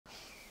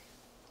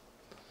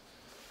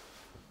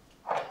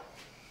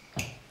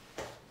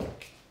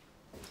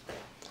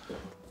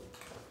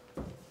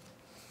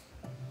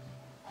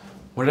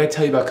What did I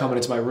tell you about coming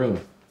into my room?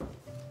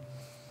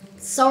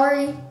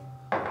 Sorry.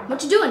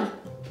 What you doing?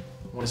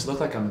 What does it look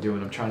like I'm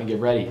doing? I'm trying to get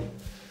ready.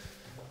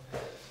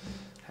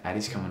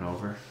 Addie's coming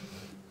over.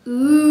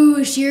 Ooh,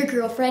 is she your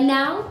girlfriend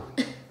now?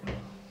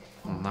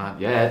 Well,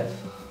 not yet.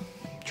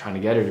 I'm trying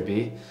to get her to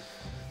be.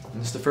 And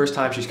this is the first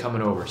time she's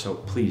coming over, so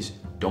please,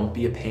 don't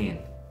be a pain.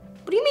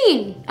 What do you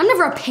mean? I'm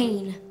never a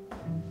pain.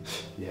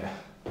 Yeah.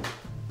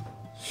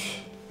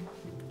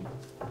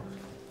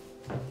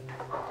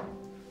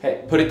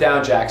 Hey, put it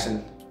down,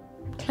 Jackson.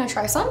 Can I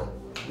try some?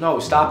 No,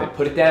 stop it.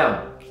 Put it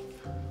down.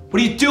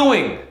 What are you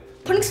doing?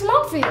 Putting some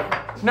on for you.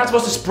 You're not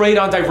supposed to spray it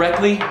on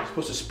directly. You're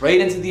supposed to spray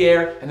it into the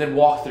air and then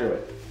walk through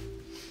it.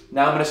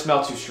 Now I'm gonna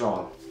smell too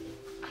strong.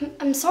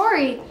 I'm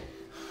sorry.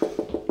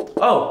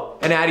 Oh,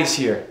 and Addie's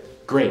here.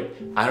 Great.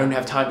 I don't even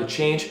have time to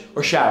change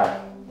or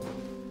shower.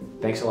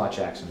 Thanks a lot,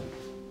 Jackson.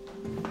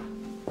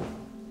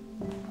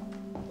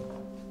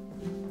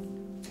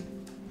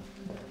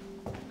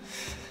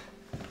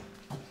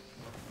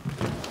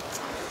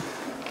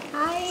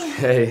 Hi.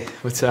 Hey,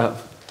 what's up?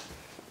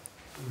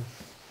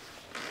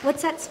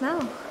 What's that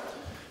smell?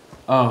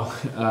 Oh,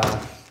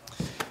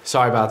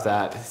 sorry about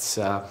that. It's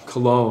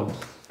cologne.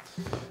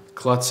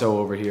 Klutzo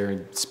over here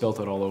and spilt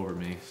it all over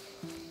me.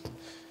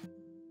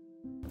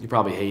 You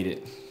probably hate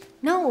it.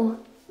 No,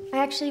 I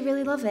actually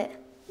really love it.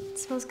 It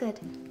smells good.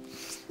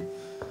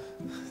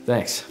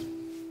 Thanks.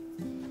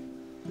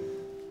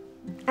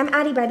 I'm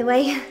Addie, by the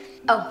way.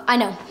 Oh, I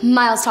know.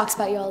 Miles talks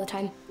about you all the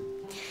time.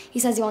 He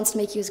says he wants to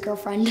make you his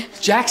girlfriend.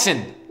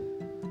 Jackson!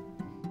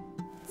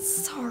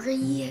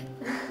 Sorry.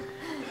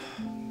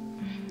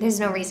 There's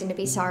no reason to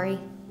be sorry.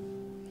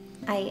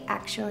 I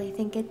actually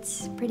think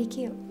it's pretty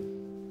cute.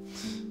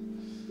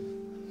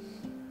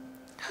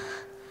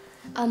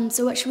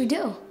 So what should we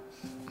do?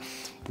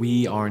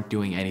 We aren't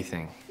doing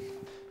anything.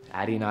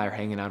 Addie and I are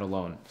hanging out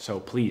alone, so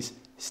please,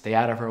 stay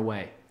out of her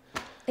way.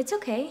 It's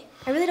okay.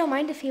 I really don't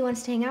mind if he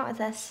wants to hang out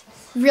with us.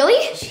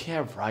 Really?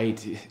 Yeah, right.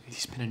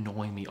 He's been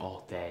annoying me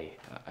all day.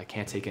 I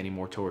can't take any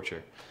more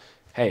torture.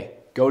 Hey,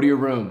 go to your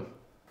room.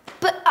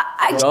 But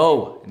I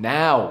Go,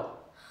 now.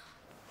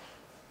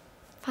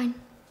 Fine.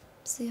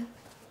 See ya.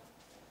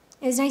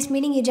 It was nice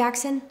meeting you,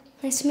 Jackson.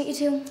 Nice to meet you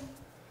too.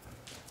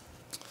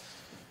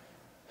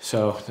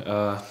 So,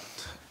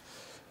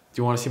 do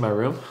you want to see my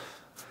room?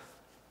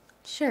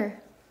 Sure.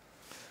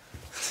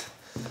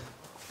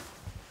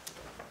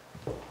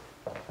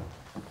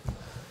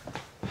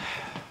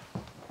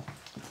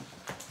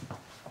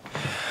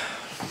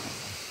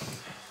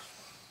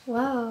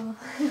 Whoa.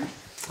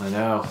 I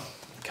know.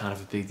 Kind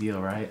of a big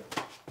deal, right?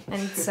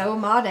 And so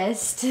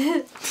modest.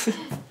 I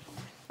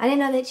didn't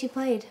know that you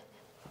played.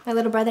 My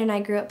little brother and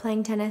I grew up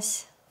playing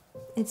tennis.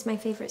 It's my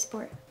favorite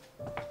sport.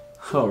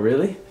 Oh,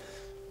 really?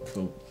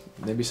 Well,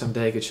 maybe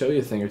someday I could show you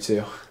a thing or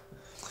two.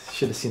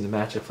 Should have seen the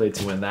match I played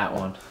to win that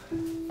one.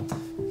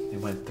 It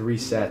went 3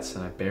 sets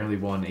and I barely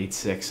won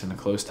 8-6 in a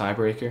close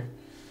tiebreaker.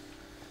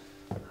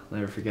 I'll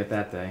never forget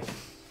that day.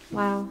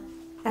 Wow,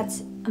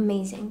 that's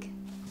amazing.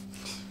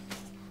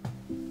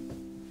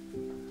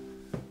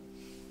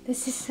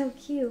 This is so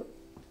cute.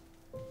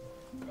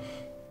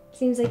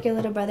 Seems like your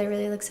little brother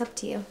really looks up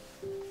to you.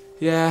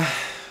 Yeah,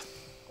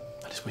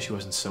 I just wish he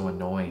wasn't so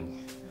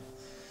annoying.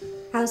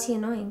 How's he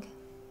annoying?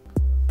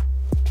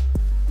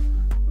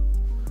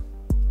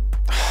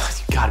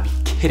 You gotta be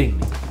kidding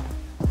me.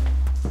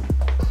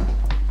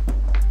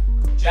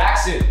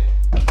 Jackson!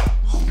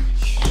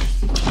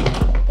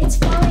 It's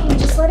fine,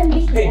 just let him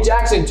be. Hey,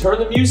 Jackson, turn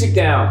the music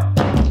down.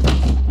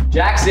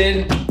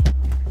 Jackson!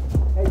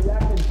 Hey,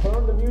 Jackson,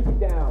 turn the music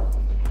down.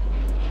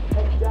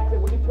 Hey,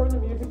 Jackson, would you turn the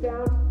music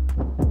down?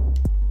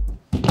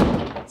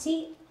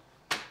 See?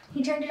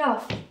 He turned it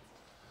off.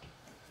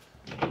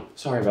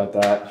 Sorry about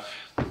that.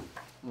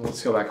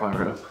 Let's go back to my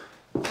room.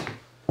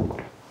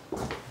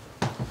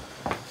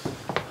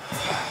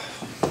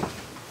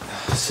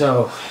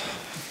 So,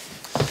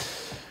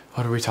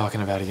 what are we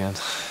talking about again?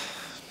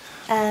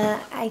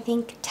 I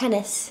think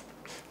tennis.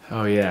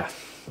 Oh, yeah.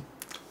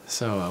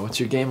 So, what's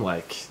your game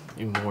like?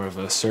 You more of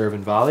a serve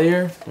and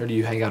volleyer, or do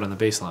you hang out on the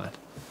baseline?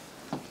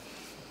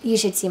 You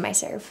should see my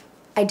serve.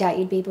 I doubt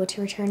you'd be able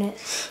to return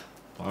it.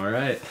 All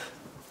right.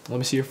 Let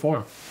me see your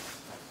form.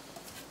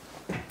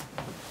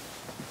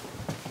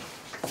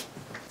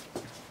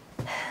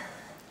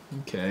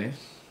 Okay.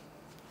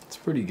 It's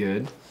pretty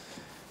good.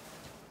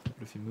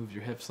 But if you move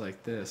your hips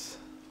like this...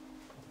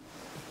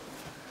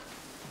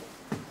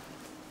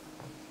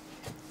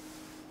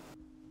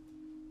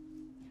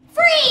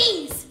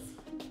 Freeze!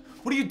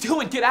 What are you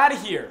doing? Get out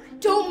of here!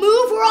 Don't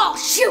move or I'll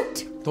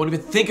shoot! Don't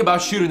even think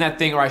about shooting that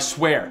thing or I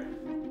swear.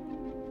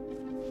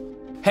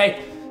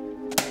 Hey!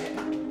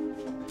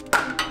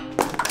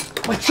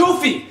 My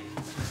trophy!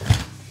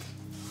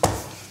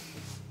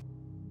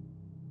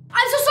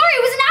 I'm so sorry,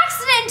 it was an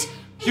accident!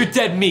 You're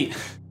dead meat.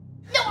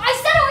 No, I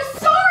said I was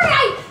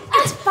sorry!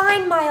 It's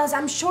fine, Miles.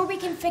 I'm sure we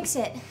can fix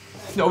it.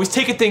 No, he's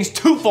taking things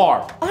too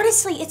far.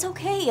 Honestly, it's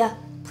okay.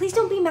 Please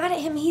don't be mad at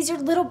him. He's your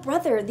little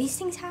brother. These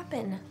things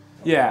happen.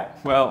 Yeah,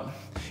 well,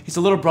 he's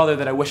a little brother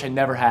that I wish I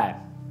never had.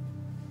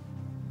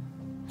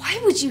 Why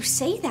would you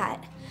say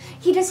that?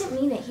 He doesn't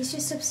mean it. He's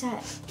just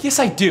upset. Yes,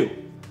 I do.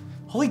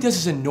 All he does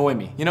is annoy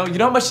me. You know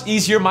how much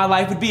easier my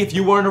life would be if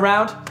you weren't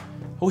around?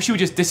 I wish you would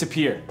just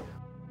disappear.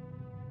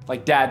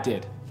 Like Dad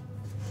did.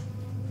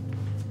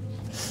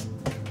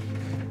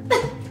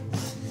 I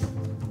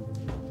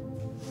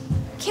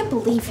can't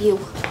believe you.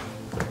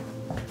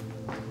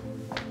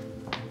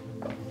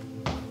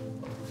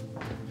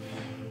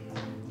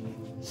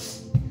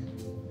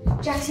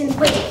 Jackson,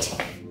 wait.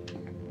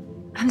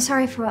 I'm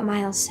sorry for what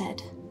Miles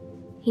said.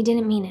 He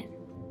didn't mean it.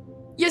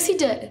 Yes, he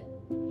did.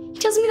 He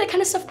tells me that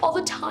kind of stuff all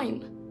the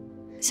time.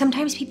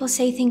 Sometimes people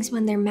say things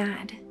when they're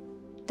mad.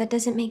 That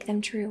doesn't make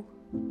them true.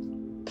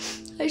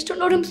 I just don't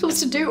know what I'm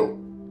supposed to do.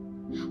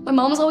 My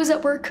mom's always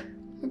at work.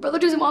 My brother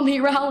doesn't want me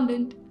around,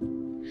 and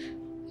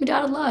my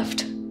dad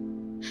left.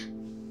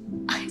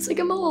 It's like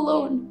I'm all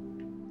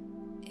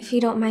alone. If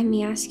you don't mind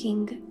me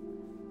asking,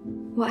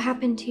 what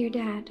happened to your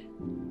dad?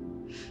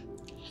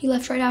 He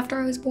left right after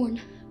I was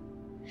born.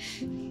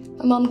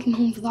 My mom came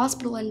home from the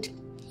hospital and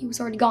he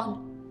was already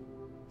gone.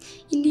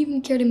 He didn't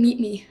even care to meet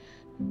me.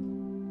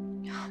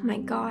 Oh my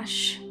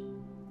gosh.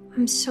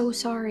 I'm so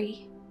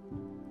sorry.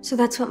 So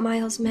that's what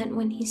Miles meant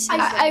when he said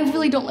I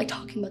really don't like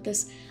talking about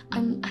this.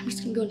 I'm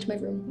just gonna go into my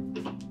room.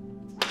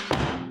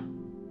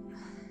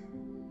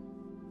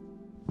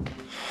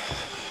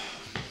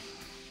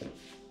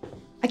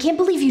 I can't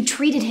believe you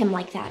treated him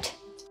like that.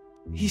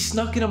 He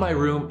snuck into my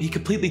room, he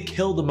completely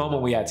killed the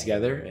moment we had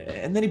together,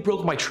 and then he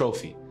broke my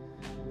trophy.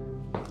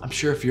 I'm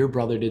sure if your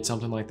brother did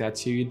something like that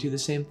to you, you'd do the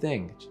same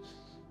thing.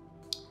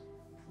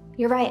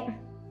 You're right.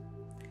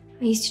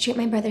 I used to treat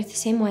my brother the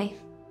same way.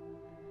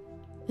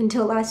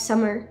 Until last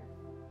summer,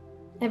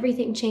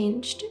 everything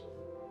changed.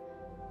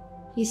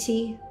 You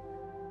see,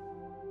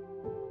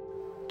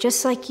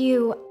 just like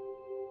you,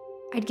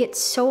 I'd get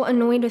so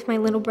annoyed with my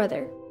little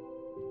brother.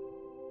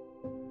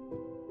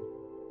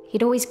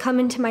 He'd always come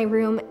into my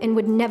room and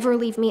would never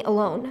leave me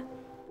alone.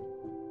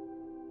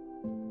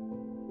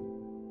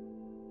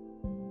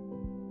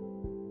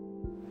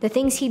 The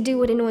things he'd do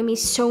would annoy me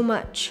so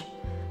much.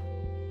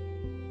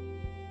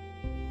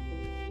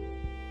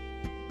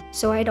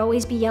 So I'd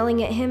always be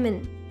yelling at him,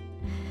 and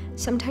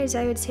sometimes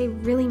I would say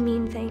really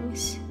mean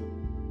things.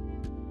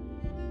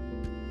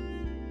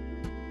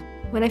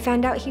 When I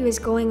found out he was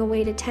going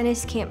away to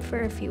tennis camp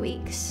for a few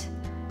weeks,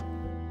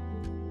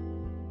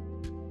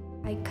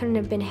 I couldn't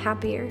have been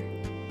happier.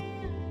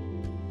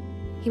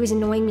 He was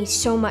annoying me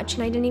so much,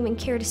 and I didn't even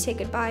care to say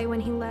goodbye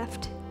when he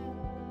left.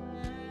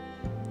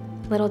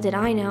 Little did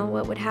I know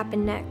what would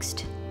happen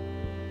next.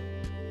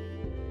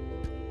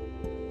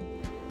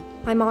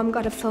 My mom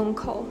got a phone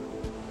call.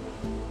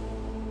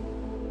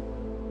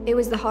 It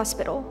was the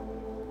hospital.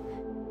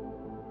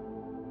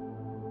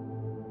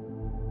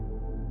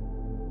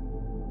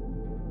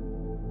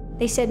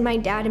 They said my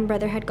dad and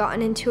brother had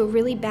gotten into a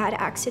really bad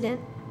accident.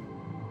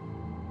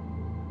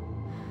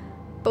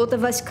 Both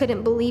of us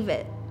couldn't believe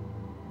it.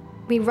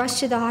 We rushed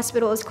to the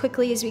hospital as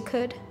quickly as we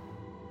could.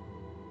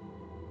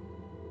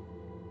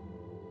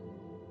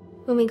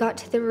 When we got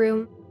to the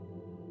room,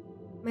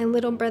 my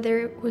little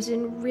brother was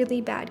in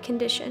really bad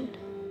condition.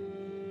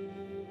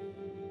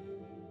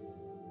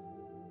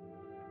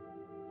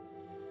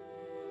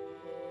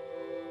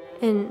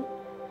 And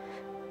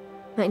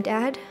my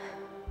dad,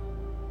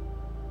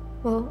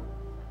 well,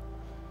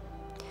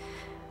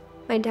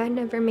 my dad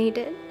never made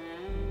it.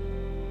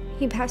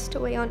 He passed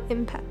away on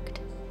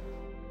impact.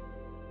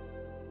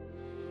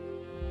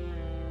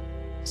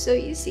 So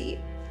you see,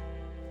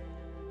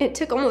 it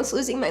took almost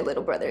losing my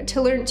little brother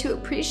to learn to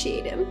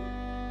appreciate him.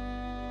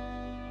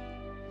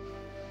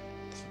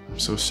 I'm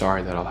so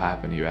sorry that all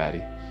happened to you,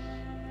 Addie.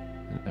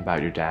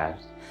 About your dad.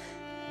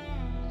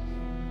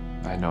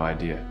 I had no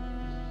idea.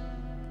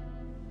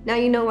 Now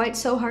you know why it's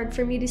so hard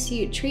for me to see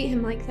you treat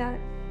him like that.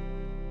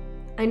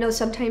 I know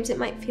sometimes it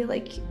might feel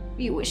like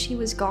you wish he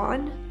was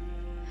gone.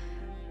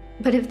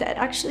 But if that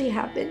actually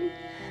happened,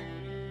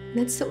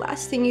 that's the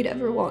last thing you'd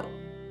ever want.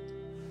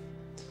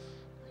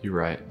 You're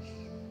right.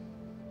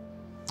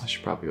 I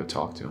should probably go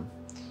talk to him.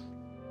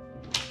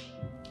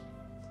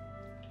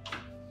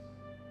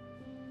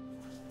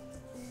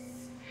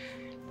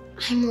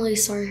 I'm really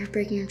sorry for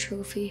breaking your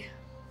trophy.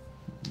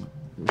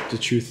 The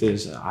truth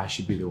is, I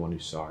should be the one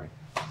who's sorry.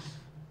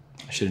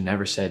 I should have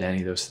never said any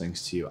of those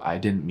things to you. I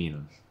didn't mean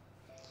them.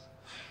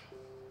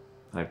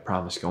 I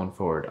promise going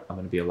forward, I'm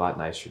going to be a lot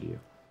nicer to you.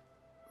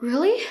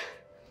 Really?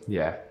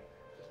 Yeah.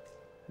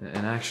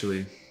 And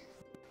actually, do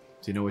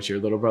you know what your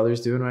little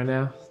brother's doing right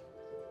now?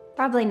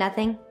 Probably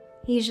nothing.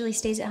 He usually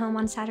stays at home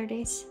on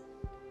Saturdays.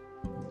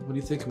 What do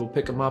you think? We'll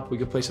pick him up. We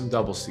could play some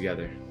doubles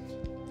together.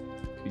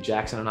 Could be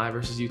Jackson and I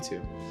versus you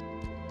two.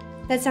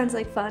 That sounds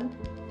like fun.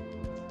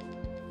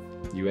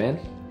 You in?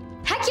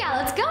 Heck yeah,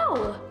 let's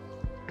go!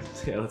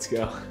 Yeah, let's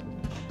go.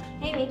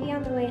 Hey, maybe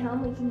on the way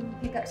home we can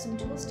pick up some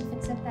tools to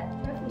fix up that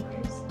trophy of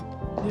yours.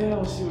 Yeah,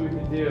 we'll see what we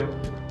can do.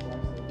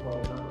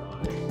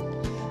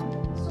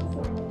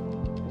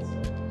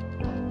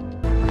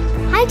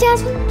 Hi,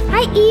 Jasmine.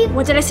 Hi, Eve.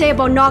 What did I say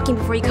about knocking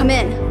before you come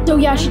in? So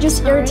yeah, she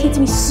just irritates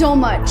me so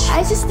much.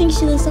 I just think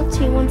she looks up to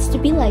you and wants to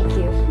be like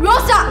you.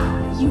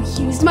 Rosa! You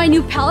used my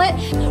new palette?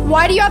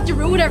 Why do you have to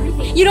ruin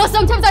everything? You know,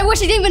 sometimes I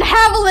wish I didn't even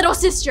have a little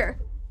sister.